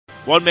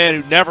One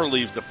man who never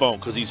leaves the phone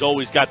because he's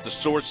always got the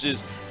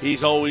sources.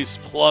 He's always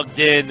plugged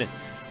in.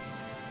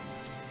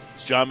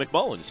 It's John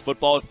McMullen. It's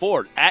Football at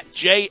 4. At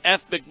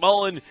JF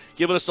McMullen,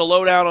 giving us the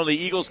lowdown on the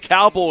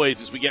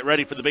Eagles-Cowboys as we get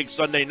ready for the big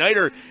Sunday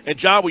nighter. And,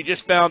 John, we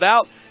just found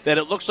out that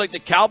it looks like the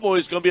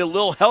Cowboys are going to be a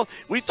little healthy.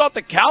 We thought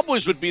the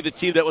Cowboys would be the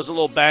team that was a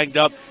little banged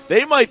up.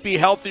 They might be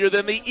healthier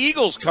than the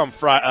Eagles come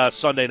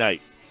Sunday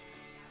night.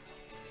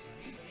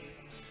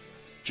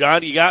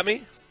 John, you got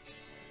me?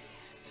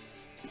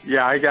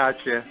 Yeah, I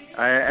got you.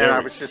 I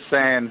was just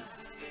saying,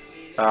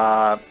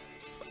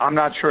 I'm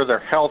not sure they're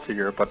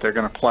healthier, but they're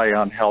going to play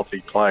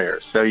unhealthy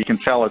players. So you can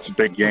tell it's a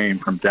big game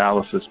from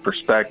Dallas's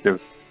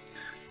perspective,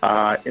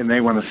 and they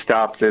want to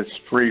stop this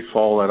free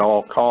fall at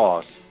all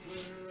costs.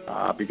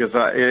 Because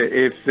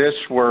if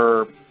this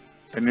were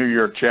the New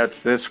York Jets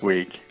this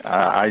week,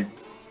 I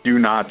do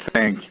not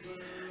think,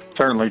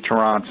 certainly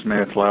Teron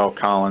Smith, La'el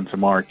Collins,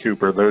 Amari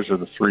Cooper, those are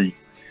the three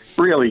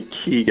really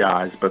key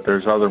guys, but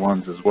there's other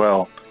ones as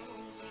well.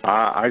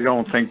 I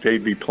don't think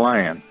they'd be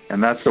playing.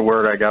 And that's the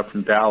word I got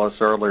from Dallas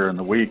earlier in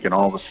the week, and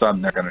all of a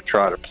sudden they're going to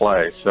try to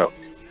play. So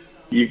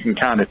you can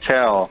kind of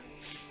tell,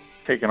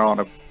 taking on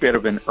a bit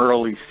of an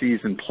early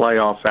season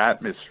playoff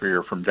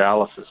atmosphere from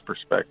Dallas's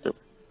perspective.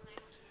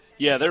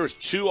 Yeah, there was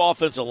 2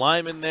 offensive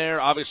linemen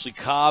there. Obviously,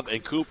 Cobb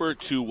and Cooper,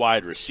 2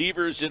 wide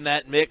receivers in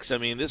that mix. I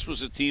mean, this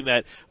was a team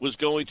that was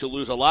going to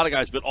lose a lot of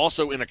guys, but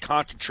also in a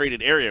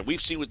concentrated area.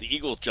 We've seen with the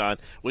Eagles, John,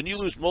 when you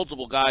lose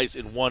multiple guys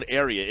in one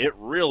area, it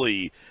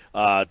really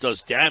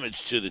does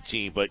damage to the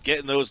team. But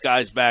getting those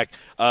guys back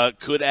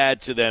could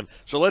add to them.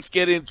 So let's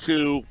get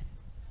into,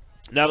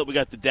 now that we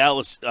got the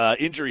Dallas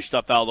injury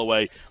stuff out of the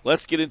way,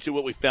 let's get into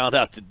what we found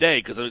out today,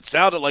 because it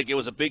sounded like it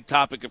was a big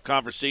topic of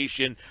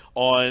conversation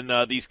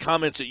on these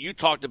comments that you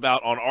talked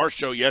about on our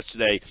show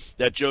yesterday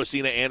that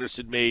Josina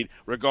Anderson made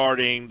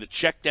regarding the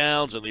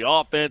checkdowns and the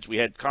offense. We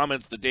had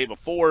comments the day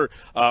before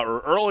or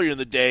earlier in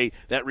the day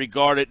that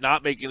regarded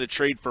not making the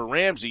trade for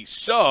Ramsey.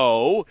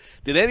 So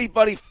did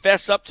anybody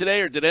fess up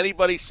today, or did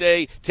anybody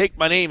say, take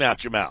my name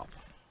out your mouth?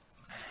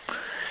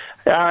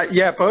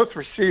 Yeah, both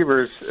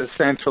receivers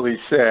essentially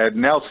said,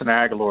 Nelson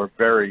Aguilar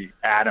very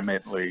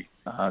adamantly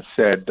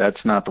said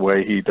that's not the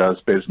way he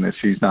does business.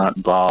 He's not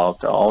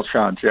involved.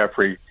 Alshon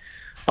Jeffrey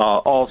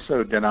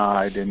also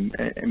denied,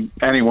 and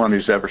anyone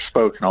who's ever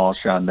spoken to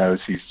Alshon knows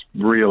he's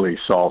really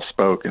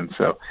soft-spoken.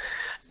 So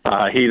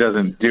he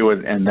doesn't do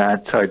it in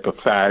that type of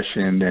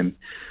fashion, and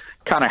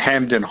kind of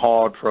hemmed and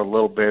hawed for a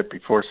little bit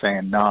before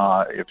saying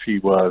nah if he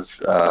was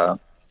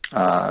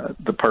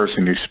the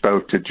person who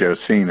spoke to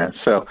Josina.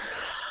 So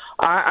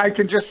I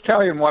can just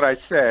tell you what I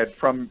said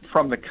from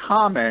the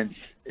comments.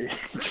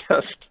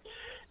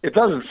 It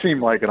doesn't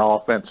seem like an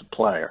offensive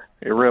player.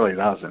 It really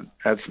doesn't.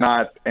 That's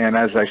not. And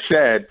as I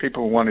said,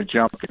 people want to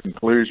jump to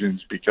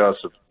conclusions because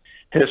of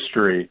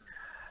history.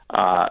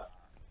 I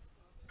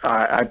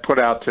put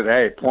out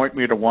today, point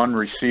me to one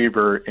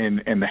receiver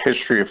in the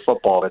history of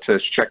football that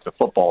says check the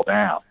football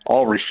down.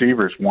 All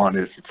receivers want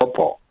is the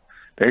football.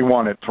 They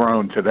want it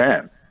thrown to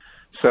them,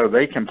 so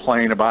they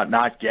complain about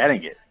not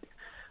getting it.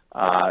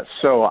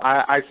 So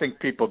I think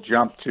people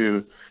jump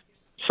to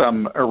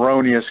some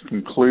erroneous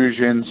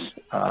conclusions.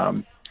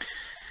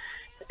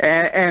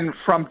 And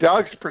from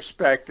Doug's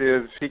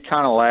perspective, he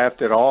kind of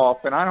laughed it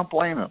off, and I don't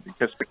blame him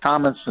because the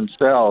comments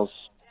themselves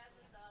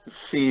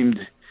seemed,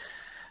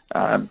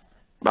 I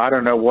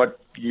don't know what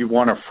you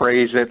want to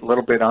phrase it, a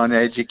little bit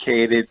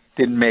uneducated,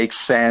 didn't make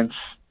sense.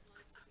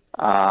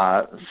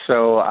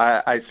 So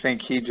I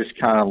think he just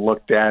kind of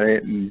looked at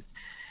it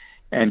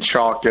and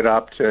chalked it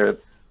up to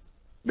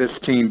this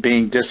team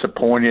being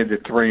disappointed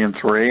at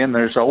 3-3, and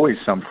there's always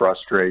some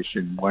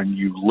frustration when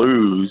you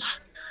lose,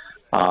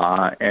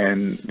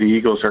 and the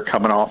Eagles are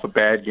coming off a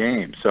bad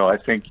game. So I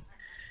think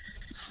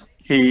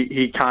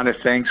he kind of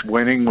thinks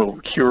winning will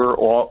cure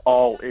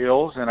all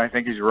ills, and I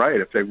think he's right.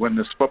 If they win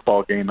this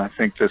football game, I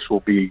think this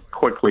will be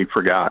quickly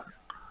forgotten.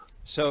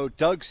 So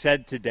Doug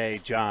said today,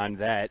 John,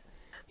 that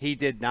he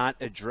did not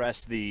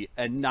address the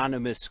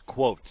anonymous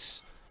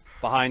quotes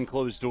behind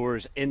closed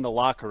doors in the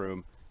locker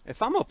room.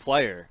 If I'm a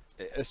player,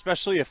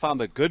 especially if I'm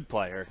a good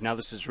player, now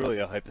this is really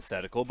a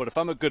hypothetical, but if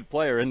I'm a good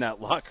player in that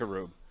locker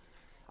room,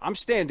 I'm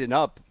standing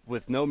up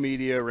with no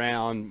media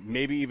around,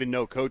 maybe even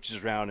no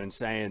coaches around, and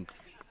saying,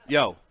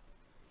 yo,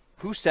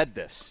 who said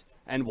this?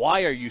 And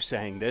why are you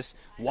saying this?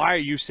 Why are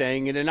you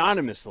saying it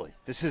anonymously?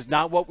 This is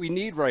not what we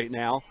need right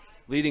now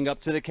leading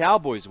up to the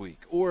Cowboys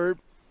week. Or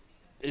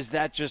is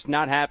that just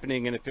not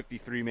happening in a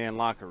 53-man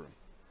locker room?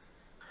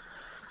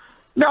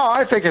 No,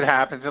 I think it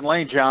happens. And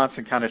Lane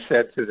Johnson kind of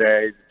said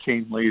today the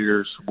team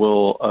leaders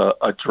will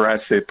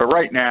address it. But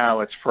right now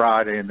it's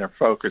Friday and they're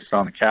focused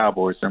on the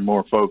Cowboys. They're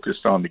more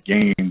focused on the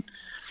game.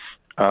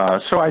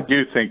 So I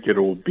do think it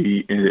will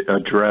be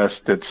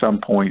addressed at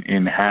some point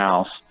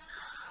in-house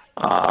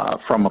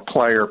from a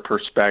player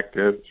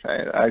perspective.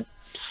 I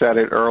said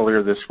it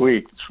earlier this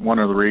week. It's one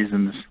of the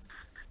reasons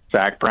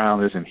Zach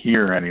Brown isn't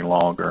here any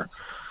longer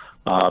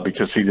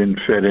because he didn't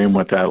fit in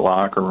with that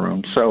locker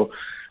room. So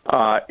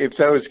if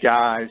those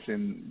guys,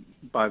 and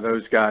by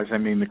those guys, I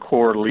mean the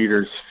core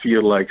leaders,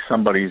 feel like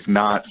somebody's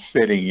not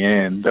fitting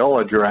in, they'll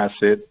address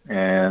it.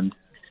 And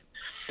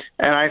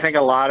I think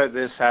a lot of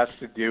this has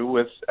to do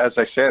with, as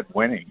I said,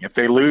 winning. If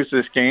they lose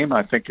this game,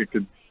 I think it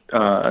could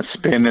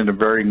spin in a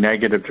very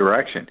negative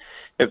direction.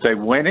 If they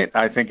win it,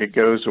 I think it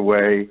goes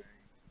away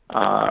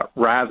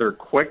rather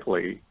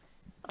quickly.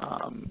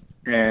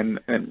 And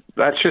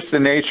that's just the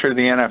nature of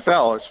the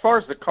NFL. As far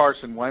as the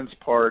Carson Wentz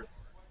part,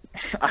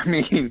 I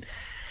mean,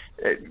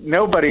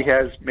 nobody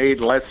has made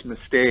less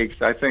mistakes.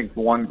 I think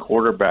one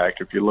quarterback,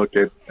 if you look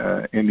at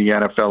in the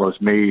NFL,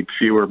 has made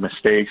fewer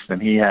mistakes than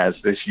he has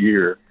this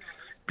year.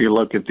 If you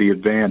look at the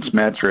advanced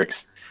metrics,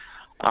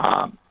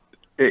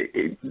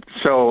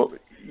 so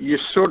you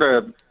sort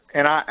of,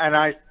 and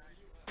I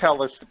tell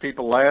this to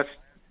people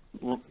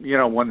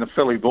when the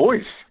Philly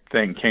Voice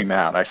thing came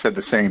out, I said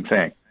the same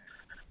thing.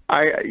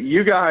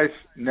 You guys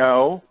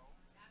know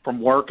from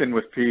working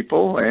with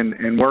people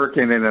and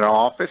working in an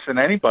office, and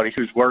anybody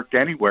who's worked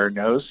anywhere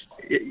knows,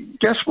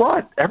 guess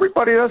what?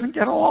 Everybody doesn't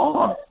get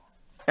along,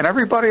 and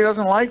everybody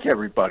doesn't like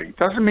everybody.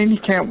 Doesn't mean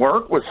you can't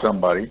work with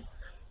somebody.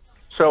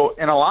 So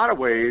in a lot of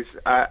ways,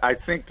 I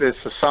think this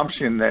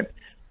assumption that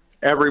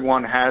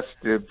everyone has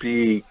to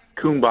be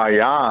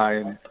kumbaya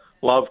and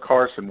love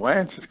Carson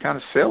Wentz is kind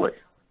of silly.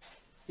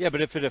 Yeah,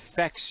 but if it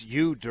affects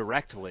you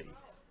directly,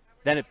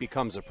 then it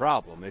becomes a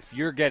problem. If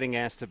you're getting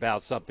asked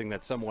about something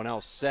that someone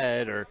else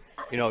said, or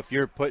if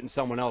you're putting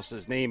someone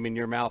else's name in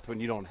your mouth when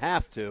you don't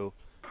have to,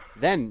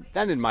 then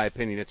in my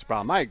opinion it's a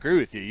problem. I agree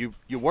with you.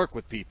 You work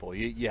with people.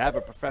 You have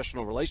a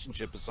professional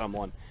relationship with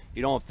someone.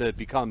 You don't have to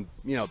become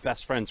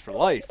best friends for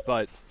life,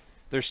 but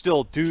there's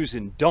still do's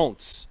and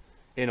don'ts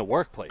in a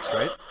workplace,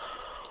 right?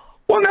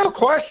 Well, no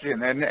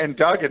question. And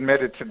Doug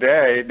admitted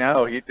today,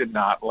 no, he did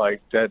not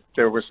like that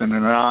there was an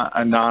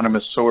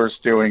anonymous source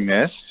doing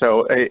this.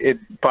 So it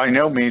by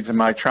no means am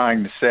I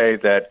trying to say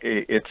that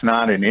it's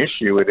not an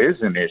issue. It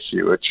is an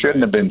issue. It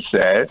shouldn't have been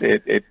said.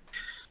 It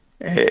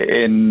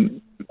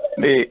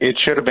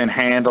should have been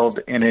handled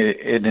in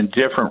a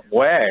different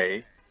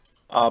way.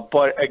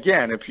 But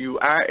again, if you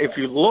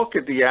look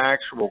at the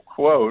actual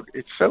quote,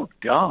 it's so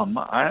dumb.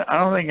 I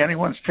don't think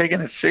anyone's taking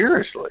it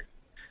seriously.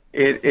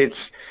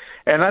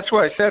 And that's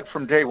what I said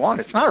from day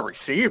one. It's not a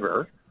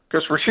receiver,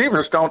 because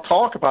receivers don't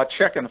talk about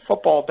checking the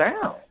football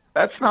down.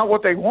 That's not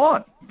what they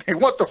want. They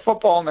want the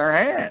football in their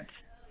hands.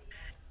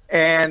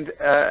 And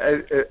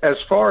as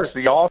far as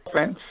the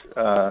offense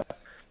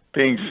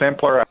being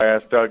simpler, I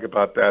asked Doug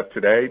about that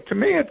today. To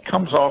me, it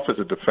comes off as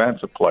a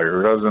defensive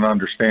player who doesn't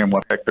understand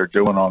what the heck they're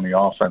doing on the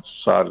offensive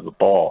side of the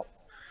ball.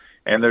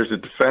 And there's a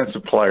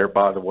defensive player,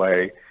 by the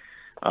way,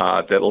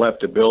 that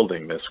left the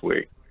building this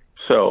week.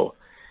 So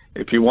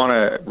if you want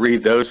to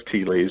read those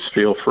tea leaves,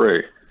 feel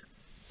free.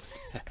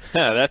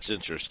 That's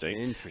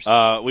interesting.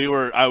 I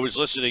was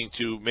listening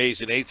to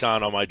Mays and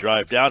Aton on my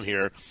drive down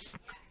here,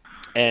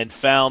 and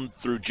found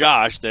through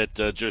Josh that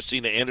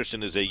Josina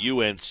Anderson is a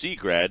UNC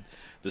grad,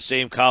 the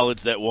same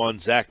college that one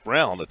Zach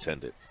Brown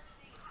attended.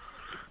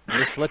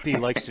 Miss Lippy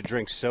likes to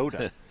drink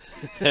soda.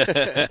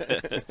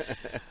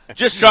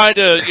 Just trying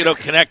to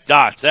connect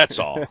dots. That's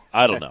all.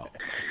 I don't know.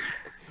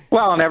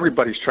 Well, and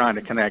everybody's trying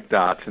to connect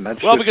dots, and that's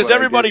because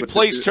everybody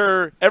placed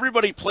her.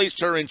 Everybody placed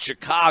her in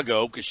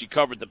Chicago because she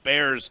covered the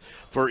Bears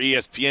for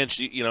ESPN.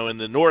 She, in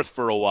the North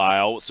for a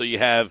while. So you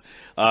have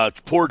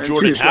poor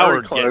Jordan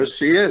Howard.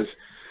 She is.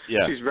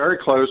 Yeah, she's very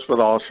close with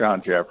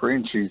Alshon Jeffrey,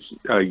 and she's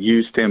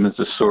used him as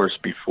a source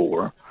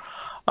before,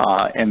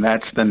 and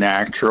that's the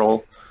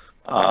natural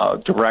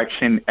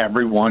direction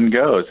everyone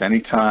goes.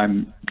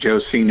 Anytime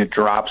Josina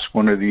drops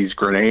one of these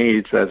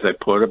grenades, as I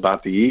put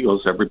about the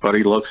Eagles,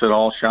 everybody looks at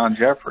Alshon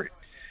Jeffrey.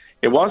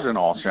 It wasn't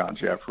Alshon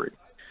Jeffrey.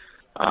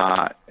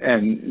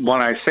 And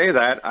when I say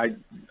that,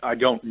 I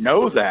don't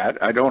know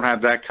that. I don't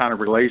have that kind of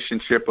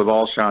relationship with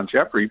Alshon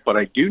Jeffrey, but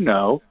I do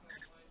know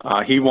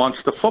he wants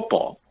the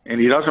football, and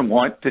he doesn't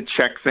want to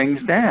check things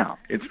down.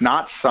 It's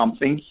not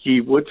something he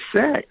would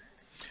say.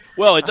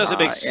 Well, it doesn't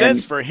make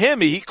sense for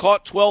him. He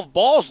caught 12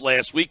 balls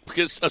last week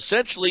because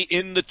essentially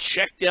in the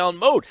check down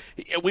mode.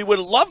 We would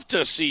love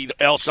to see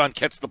Alshon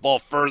catch the ball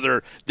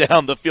further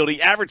down the field.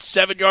 He averaged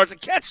 7 yards a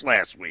catch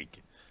last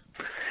week.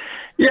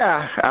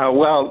 Yeah,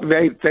 well,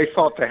 they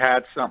thought they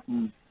had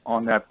something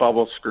on that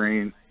bubble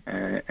screen.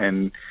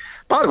 And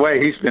by the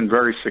way, he's been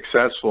very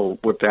successful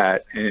with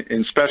that,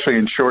 especially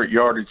in short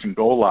yardage and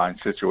goal line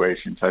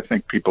situations. I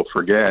think people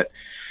forget.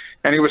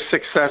 And he was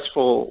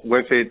successful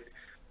with it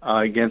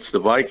against the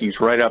Vikings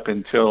right up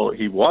until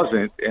he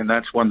wasn't, and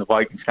that's when the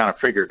Vikings kind of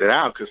figured it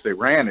out because they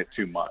ran it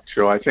too much.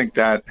 So I think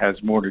that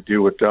has more to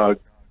do with Doug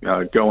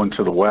going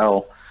to the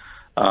well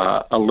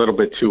a little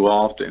bit too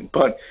often.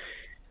 But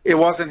it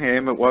wasn't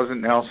him. It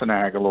wasn't Nelson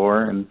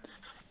Aguilar. And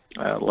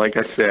like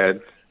I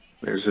said,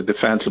 there's a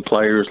defensive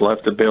player who's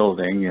left the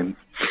building, and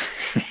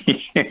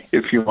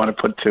if you want to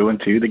put two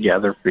and two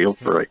together, feel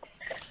free.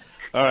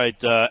 All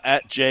right,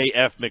 at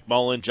JF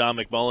McMullen, John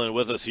McMullen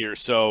with us here.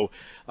 So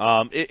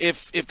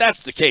if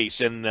that's the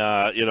case, and,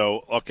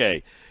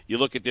 okay, you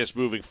look at this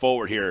moving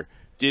forward here,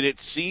 did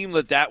it seem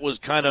that was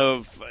kind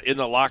of in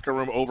the locker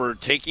room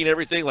overtaking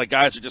everything? Like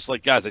guys are just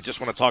like, guys, I just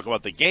want to talk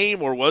about the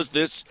game, or was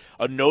this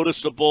a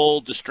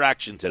noticeable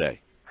distraction today?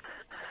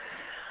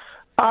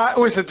 It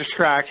was a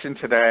distraction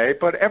today,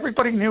 but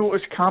everybody knew it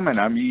was coming.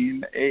 I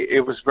mean,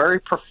 it was very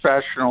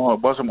professional. It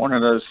wasn't one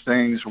of those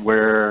things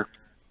where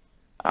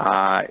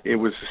it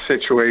was a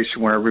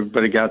situation where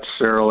everybody got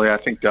surly. I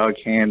think Doug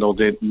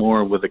handled it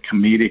more with a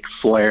comedic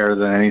flair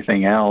than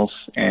anything else.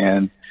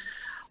 And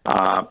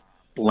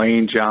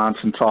Lane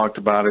Johnson talked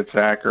about it.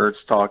 Zach Ertz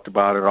talked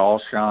about it.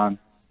 Alshon,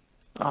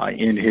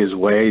 in his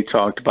way,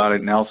 talked about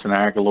it. Nelson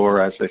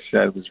Aguilar, as I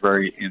said, was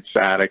very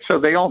emphatic. So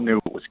they all knew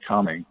it was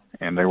coming,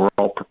 and they were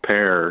all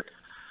prepared.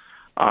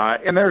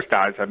 And there's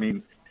guys, I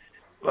mean,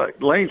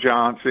 like Lane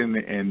Johnson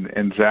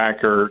and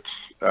Zach Ertz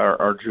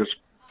are just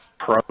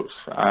pros.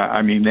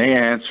 I mean, they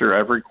answer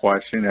every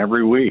question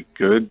every week,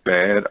 good,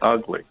 bad,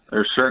 ugly.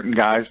 There's certain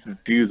guys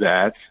that do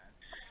that.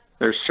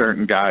 There's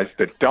certain guys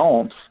that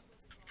don't.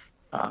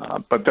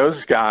 But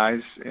those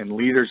guys and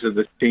leaders of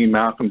the team,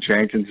 Malcolm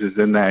Jenkins is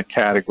in that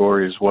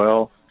category as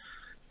well.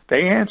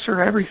 They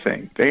answer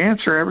everything. They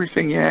answer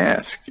everything you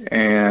ask,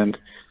 and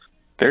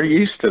they're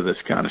used to this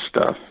kind of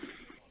stuff.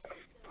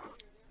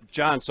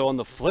 John, so on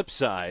the flip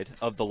side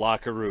of the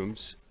locker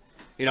rooms,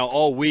 you know,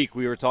 all week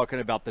we were talking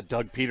about the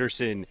Doug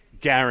Peterson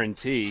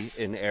guarantee,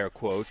 in air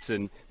quotes,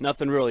 and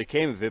nothing really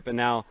came of it. But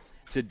now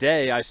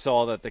today I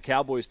saw that the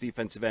Cowboys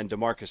defensive end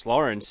DeMarcus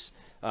Lawrence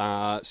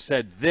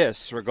said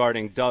this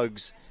regarding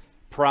Doug's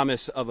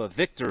promise of a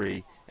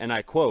victory, and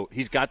I quote,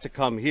 "He's got to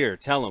come here.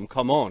 Tell him,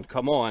 come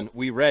on,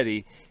 we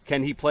ready.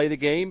 Can he play the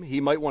game?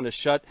 He might want to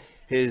shut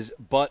his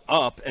butt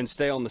up and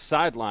stay on the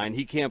sideline.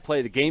 He can't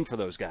play the game for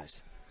those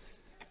guys."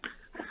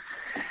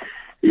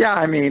 Yeah,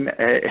 I mean,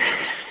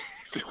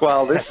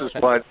 well, this is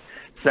what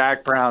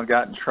Zach Brown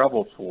got in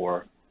trouble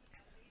for.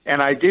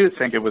 And I do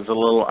think it was a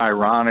little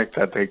ironic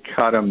that they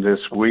cut him this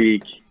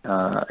week,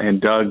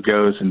 and Doug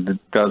goes and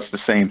does the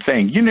same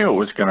thing. You knew it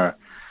was going to,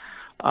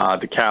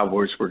 the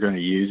Cowboys were going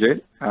to use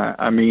it.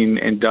 I mean,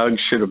 and Doug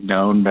should have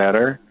known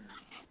better.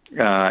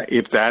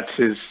 If that's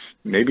his,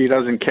 maybe he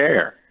doesn't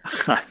care.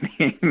 I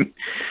mean,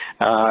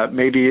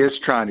 maybe he is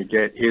trying to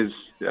get his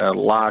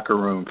locker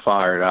room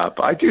fired up.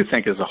 I do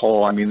think as a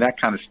whole, I mean, that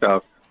kind of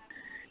stuff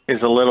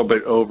is a little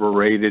bit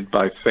overrated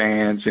by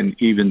fans and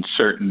even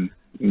certain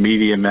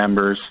media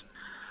members.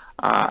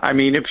 I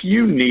mean, if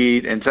you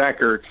need, and Zach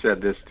Ertz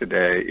said this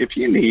today, if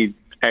you need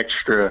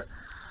extra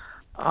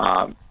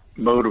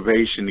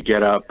motivation to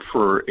get up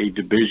for a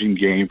division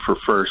game for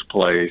first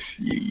place,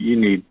 you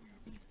need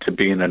to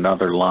be in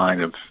another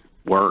line of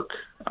work.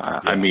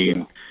 I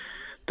mean,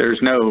 there's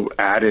no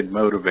added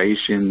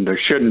motivation. There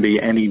shouldn't be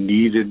any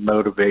needed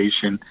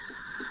motivation.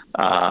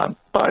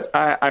 But,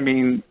 I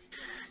mean,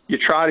 you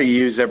try to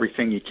use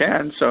everything you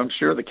can, so I'm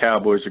sure the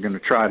Cowboys are going to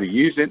try to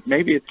use it.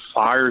 Maybe it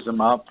fires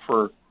them up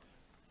for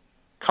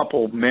a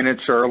couple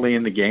minutes early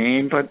in the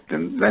game, but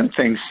then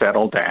things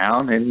settle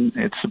down, and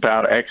it's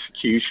about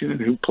execution and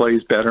who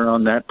plays better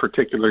on that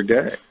particular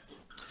day.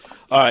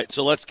 All right,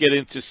 so let's get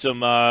into some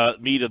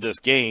meat of this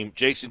game.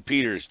 Jason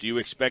Peters, do you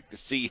expect to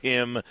see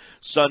him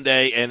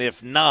Sunday? And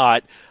if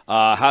not,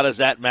 how does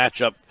that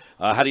match up?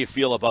 How do you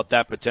feel about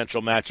that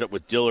potential matchup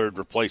with Dillard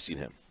replacing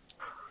him?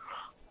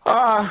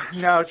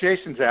 No,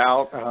 Jason's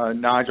out.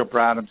 Nigel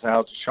Bradham's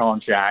out. Sean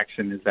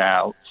Jackson is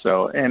out.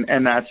 So,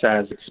 and that's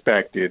as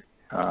expected.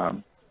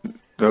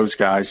 Those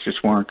guys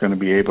just weren't going to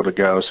be able to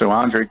go. So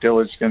Andre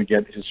Dillard's going to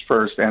get his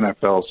first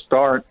NFL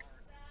start.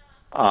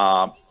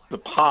 The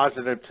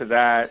positive to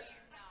that,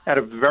 had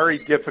a very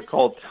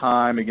difficult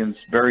time against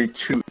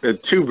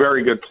two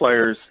very good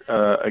players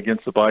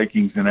against the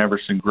Vikings in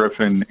Everson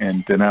Griffin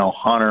and Donnell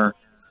Hunter.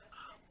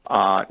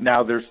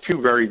 Now there's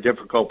two very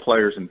difficult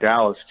players in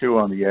Dallas too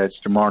on the edge,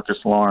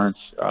 DeMarcus Lawrence,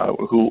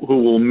 who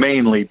will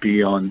mainly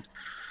be on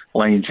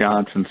Lane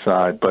Johnson's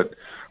side, but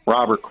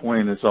Robert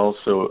Quinn is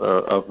also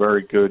a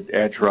very good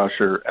edge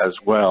rusher as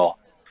well.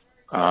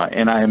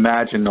 And I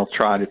imagine they'll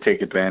try to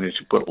take advantage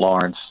and put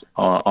Lawrence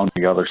on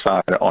the other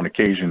side on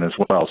occasion as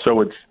well.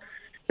 So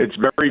it's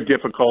very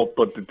difficult,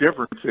 but the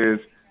difference is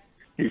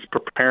he's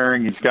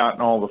preparing. He's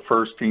gotten all the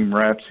first-team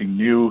reps. He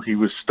knew he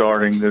was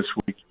starting this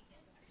week.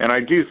 And I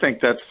do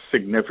think that's a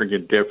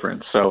significant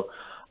difference. So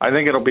I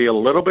think it'll be a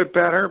little bit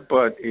better,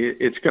 but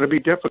it's going to be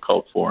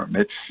difficult for him.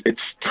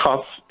 It's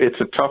tough. It's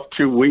a tough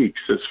 2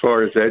 weeks as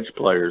far as edge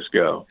players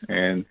go,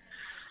 and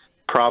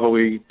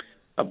probably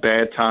a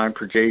bad time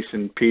for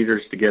Jason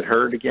Peters to get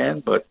hurt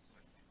again, but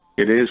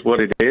it is what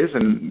it is,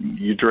 and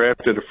you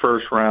drafted a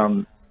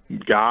first-round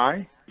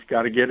guy. He's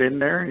got to get in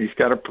there, and he's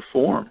got to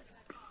perform.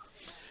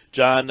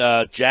 John,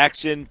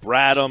 Jackson,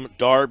 Bradham,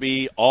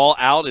 Darby, all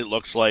out, it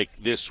looks like,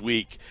 this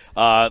week.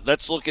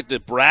 Let's look at the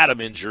Bradham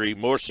injury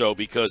more so,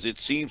 because it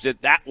seems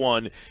that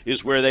one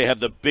is where they have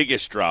the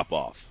biggest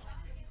drop-off.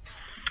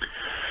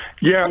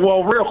 Yeah,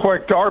 well, real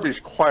quick, Darby's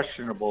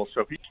questionable,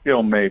 so he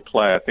still may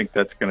play. I think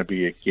that's going to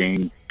be a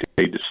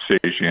game-day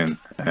decision,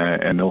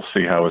 and they'll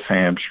see how his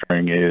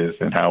hamstring is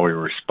and how he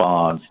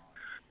responds.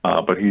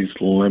 But he's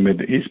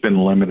limited. He's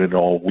been limited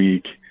all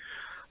week.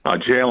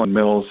 Jalen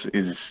Mills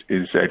is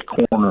at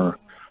corner,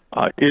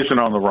 isn't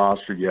on the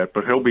roster yet,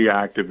 but he'll be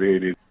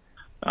activated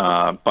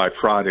by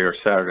Friday or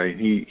Saturday.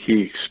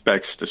 He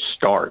expects to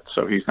start,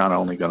 so he's not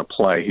only going to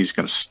play, he's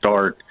going to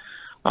start.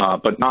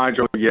 But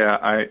Nigel,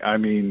 I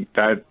mean,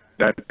 that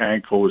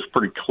ankle was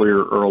pretty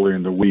clear earlier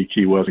in the week.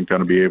 He wasn't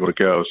going to be able to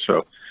go.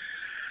 So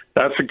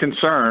that's a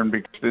concern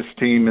because this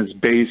team is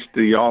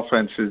the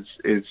offense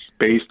is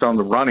based on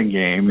the running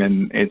game,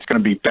 and it's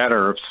going to be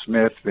better if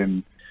Smith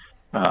and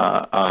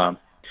Collins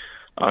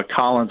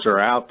are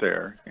out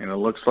there, and it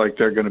looks like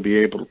they're going to be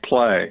able to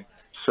play.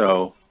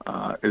 So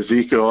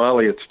Ezekiel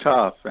Elliott's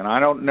tough, and I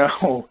don't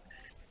know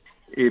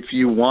if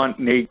you want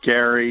Nate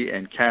Gary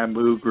and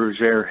Camus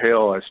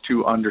Grugier-Hill as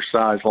two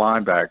undersized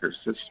linebackers.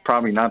 This is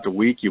probably not the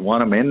week you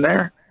want them in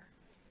there.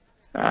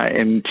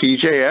 And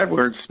T.J.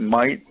 Edwards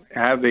might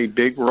have a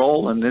big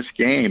role in this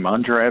game.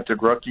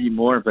 Undrafted rookie,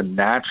 more of a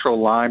natural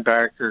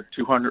linebacker,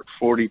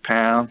 240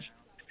 pounds.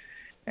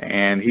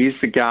 And he's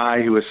the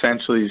guy who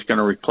essentially is going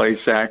to replace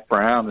Zach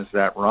Brown as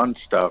that run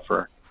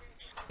stuffer.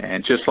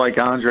 And just like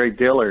Andre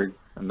Dillard,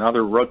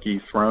 another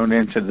rookie thrown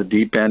into the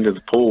deep end of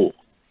the pool.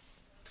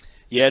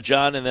 Yeah,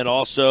 John, and then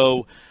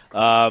also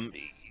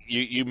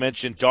you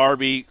mentioned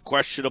Darby,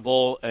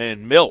 questionable,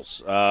 and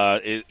Mills.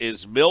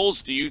 Is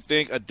Mills, do you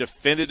think, a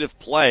definitive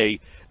play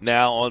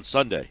now on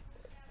Sunday?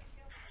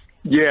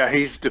 Yeah,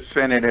 he's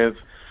definitive.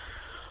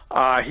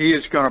 He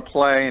is going to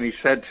play, and he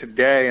said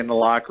today in the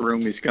locker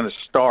room he's going to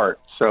start.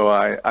 So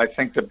I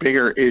think the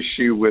bigger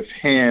issue with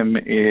him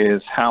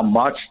is how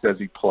much does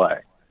he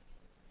play,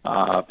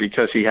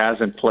 because he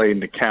hasn't played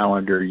in the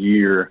calendar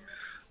year.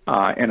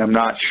 And I'm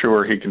not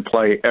sure he can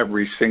play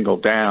every single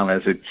down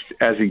as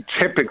he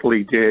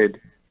typically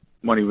did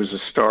when he was a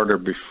starter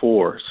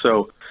before.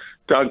 So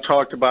Doug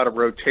talked about a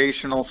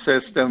rotational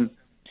system,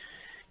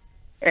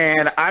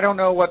 and I don't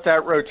know what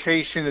that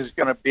rotation is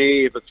going to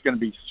be, if it's going to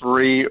be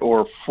 3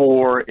 or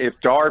 4. If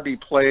Darby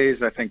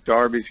plays, I think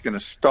Darby's going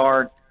to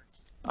start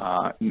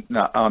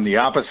on the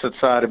opposite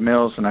side of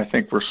Mills, and I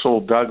think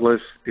Rasul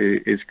Douglas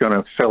is going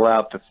to fill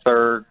out the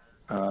third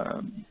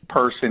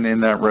person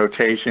in that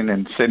rotation,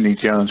 and Sidney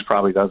Jones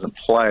probably doesn't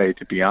play,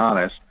 to be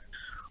honest,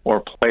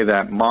 or play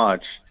that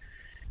much.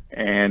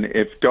 And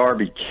if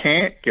Darby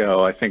can't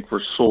go, I think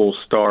Rasul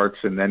starts,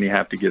 and then you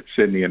have to get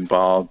Sidney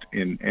involved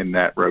in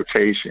that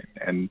rotation.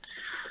 And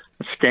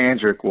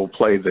Skandrick will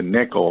play the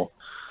nickel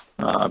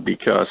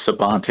because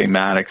Sabante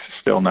Maddox is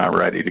still not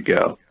ready to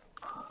go.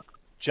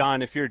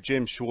 John, if you're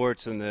Jim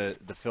Schwartz and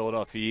the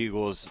Philadelphia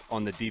Eagles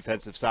on the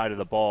defensive side of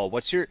the ball,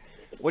 what's your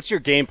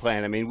game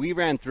plan? I mean, we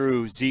ran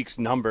through Zeke's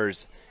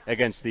numbers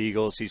against the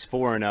Eagles. He's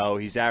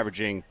 4-0. He's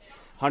averaging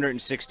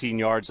 116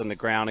 yards on the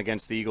ground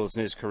against the Eagles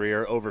in his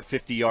career, over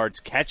 50 yards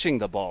catching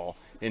the ball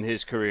in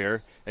his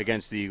career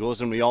against the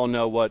Eagles. And we all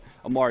know what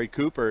Amari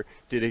Cooper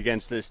did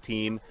against this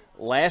team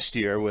last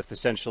year with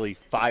essentially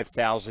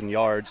 5,000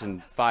 yards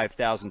and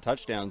 5,000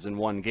 touchdowns in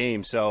one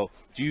game. So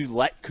do you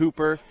let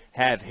Cooper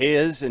have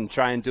his and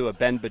try and do a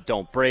bend but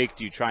don't break?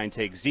 Do you try and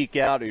take Zeke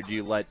out, or do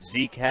you let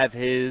Zeke have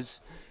his?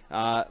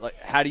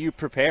 How do you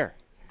prepare?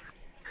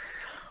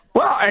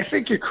 Well, I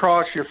think you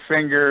cross your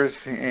fingers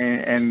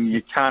and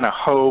you kind of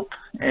hope,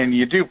 and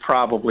you do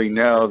probably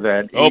know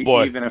that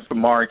even if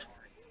Amari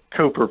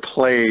Cooper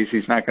plays,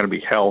 he's not going to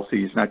be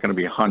healthy. He's not going to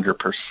be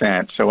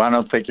 100%. So I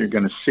don't think you're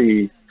going to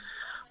see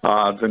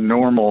the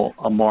normal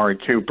Amari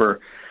Cooper.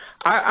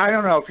 I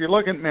don't know. If you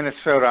look at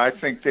Minnesota, I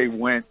think they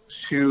went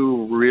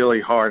too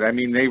really hard. I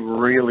mean, they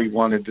really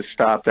wanted to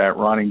stop that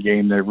running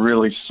game. They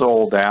really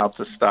sold out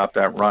to stop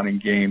that running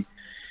game.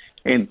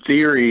 In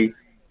theory,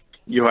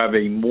 you have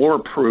a more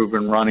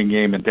proven running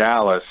game in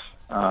Dallas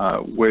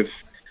with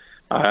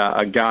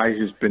a guy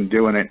who's been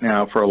doing it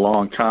now for a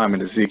long time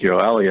in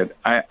Ezekiel Elliott.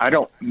 I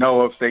don't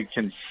know if they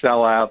can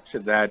sell out to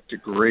that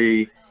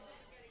degree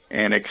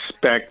and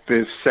expect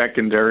this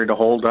secondary to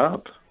hold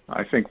up.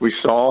 I think we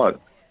saw it,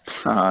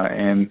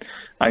 and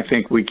I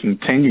think we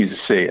continue to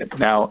see it.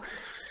 Now,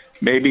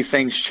 maybe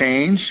things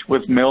change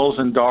with Mills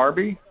and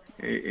Darby,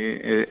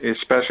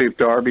 especially if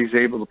Darby's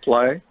able to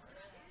play.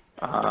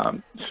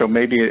 So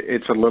maybe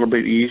it's a little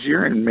bit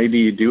easier, and maybe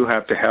you do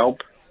have to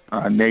help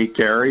Nate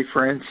Gary,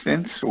 for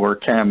instance, or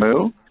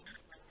Camus.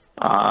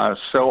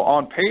 So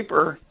on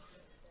paper,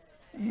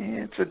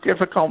 it's a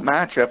difficult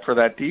matchup for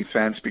that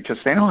defense because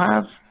they don't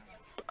have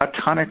a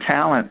ton of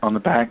talent on the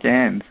back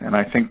end, and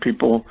I think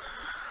people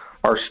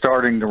are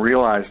starting to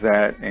realize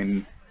that,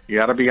 and you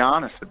got to be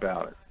honest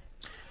about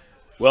it.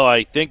 Well,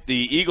 I think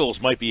the Eagles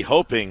might be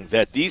hoping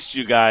that these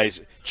two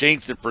guys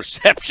change the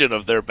perception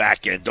of their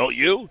back end, don't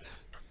you?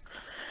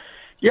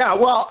 Yeah,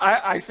 well,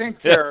 I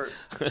think they're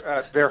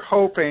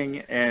hoping,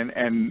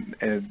 and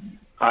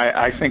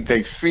I think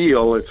they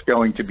feel it's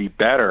going to be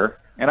better,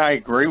 and I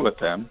agree with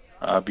them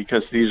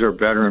because these are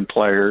veteran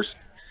players.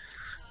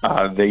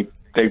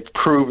 They've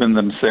proven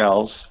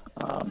themselves.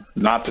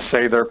 Not to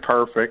say they're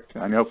perfect.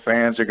 I know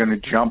fans are going to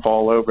jump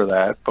all over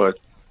that, but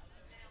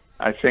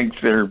I think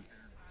their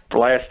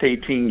last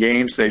 18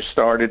 games they've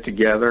started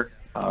together.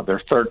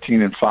 They're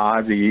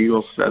 13-5, the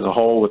Eagles as a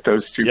whole, with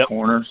those two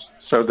corners.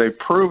 So they've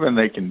proven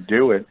they can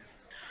do it.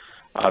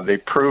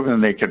 They've proven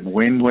they can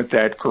win with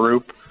that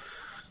group.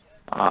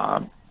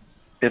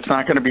 It's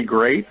not going to be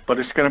great, but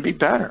it's going to be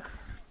better.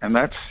 And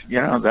that's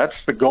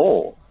the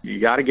goal. You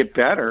got to get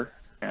better.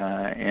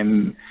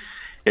 And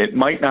it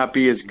might not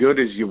be as good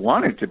as you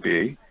want it to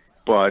be,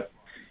 but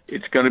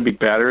it's going to be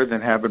better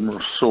than having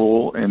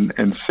Rasul and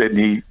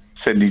Sidney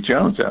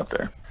Jones out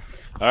there.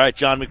 All right,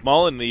 John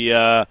McMullen,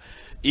 the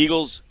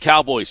Eagles,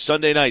 Cowboys,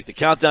 Sunday night, the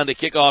Countdown to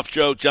Kickoff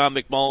show. John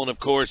McMullen, of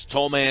course,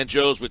 Tolman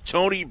Joes with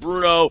Tony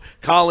Bruno,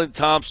 Colin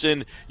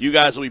Thompson. You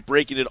guys will be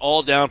breaking it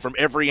all down from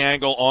every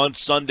angle on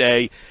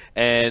Sunday,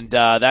 and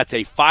that's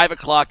a 5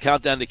 o'clock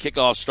Countdown to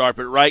Kickoff start.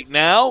 But right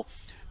now,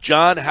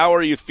 John, how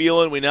are you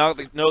feeling? We now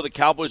know the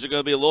Cowboys are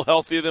going to be a little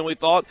healthier than we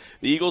thought.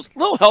 The Eagles, a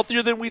little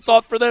healthier than we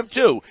thought for them,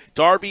 too.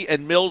 Darby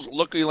and Mills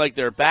looking like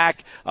they're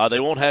back. They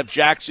won't have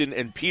Jackson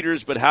and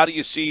Peters, but how do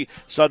you see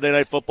Sunday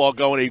Night Football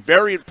going? A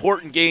very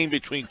important game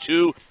between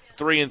 2,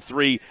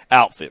 3-3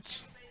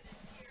 outfits.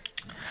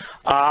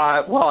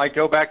 Well, I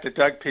go back to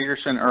Doug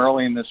Peterson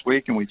early in this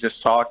week, and we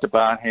just talked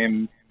about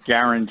him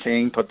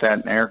guaranteeing, put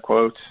that in air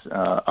quotes,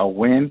 a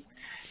win.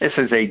 This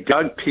is a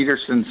Doug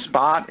Peterson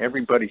spot.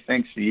 Everybody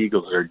thinks the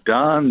Eagles are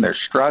done. They're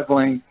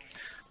struggling.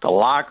 The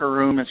locker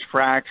room is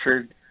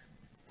fractured.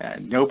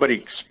 Nobody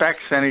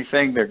expects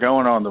anything. They're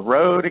going on the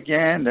road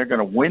again. They're going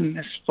to win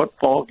this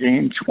football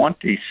game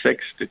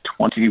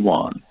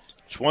 26-21.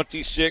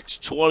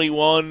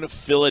 26-21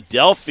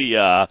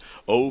 Philadelphia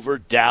over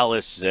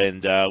Dallas,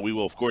 and we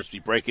will, of course, be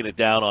breaking it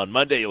down on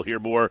Monday. You'll hear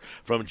more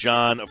from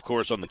John, of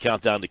course, on the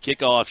Countdown to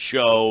Kickoff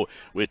show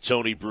with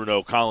Tony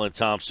Bruno, Colin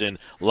Thompson,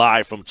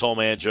 live from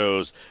Tolman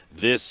Joe's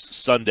this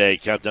Sunday.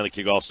 Countdown to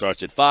Kickoff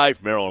starts at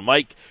 5. Merrill and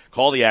Mike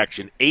call the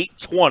action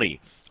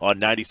 8:20 on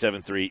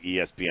 97.3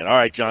 ESPN. All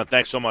right, John,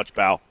 thanks so much,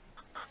 pal.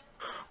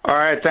 All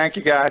right, thank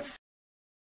you, guys.